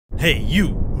Hey, you.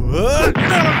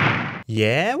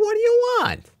 Yeah, what do you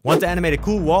want? Want to animate a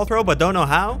cool wall throw but don't know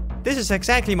how? This is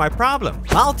exactly my problem.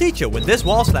 I'll teach you with this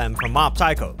wall slam from Mob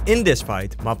Psycho. In this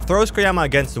fight, Mob throws Koyama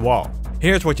against the wall.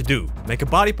 Here's what you do. Make a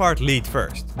body part lead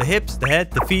first. The hips, the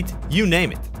head, the feet, you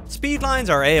name it. Speed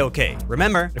lines are a-okay.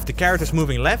 Remember, if the character's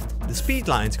moving left, the speed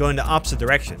lines go in the opposite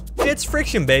direction. It's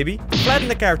friction, baby. Flatten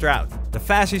the character out. The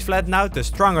faster he's flattened out, the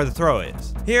stronger the throw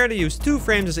is. Here they use 2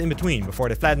 frames as in between before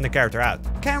they flatten the character out.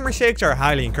 Camera shakes are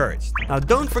highly encouraged. Now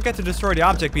don't forget to destroy the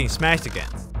object being smashed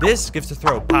against. This gives the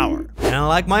throw power. And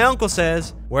like my uncle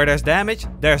says, where there's damage,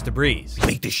 there's debris.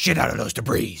 Make the shit out of those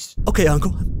debris. Okay,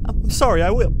 uncle. I'm sorry,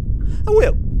 I will.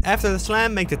 After the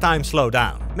slam, make the time slow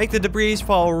down. Make the debris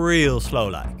fall real slow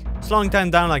like. Slowing time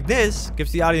down like this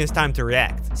gives the audience time to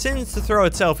react, since the throw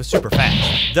itself is super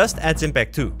fast. Dust adds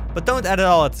impact too, but don't add it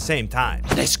all at the same time.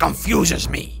 This confuses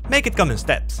me. Make it come in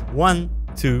steps. 1,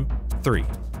 2, 3.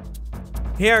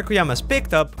 Here Koyama's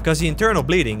picked up because the internal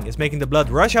bleeding is making the blood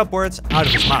rush upwards out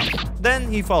of his mouth.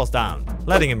 Then he falls down,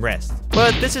 letting him rest.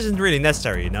 But this isn't really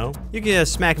necessary, you know? You can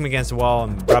just smack him against the wall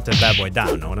and drop that bad boy down,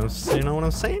 you know what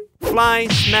I'm saying? Fly,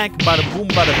 smack, bada boom,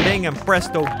 bada bing, and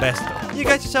presto besto. You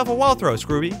got yourself a wall throw,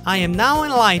 Scrooby. I am now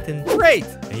enlightened. Great!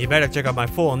 And you better check out my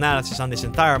full analysis on this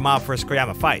entire Mob vs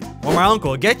Koyama fight. Or my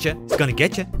uncle will get you. He's gonna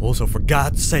get you. Also, for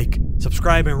God's sake,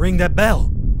 subscribe and ring that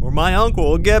bell. Or my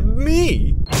uncle will get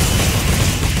me.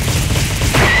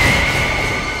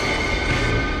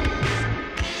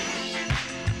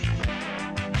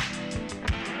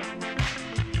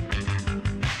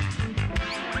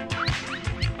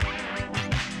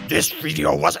 This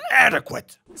video was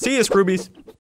adequate. See you, Scroobies.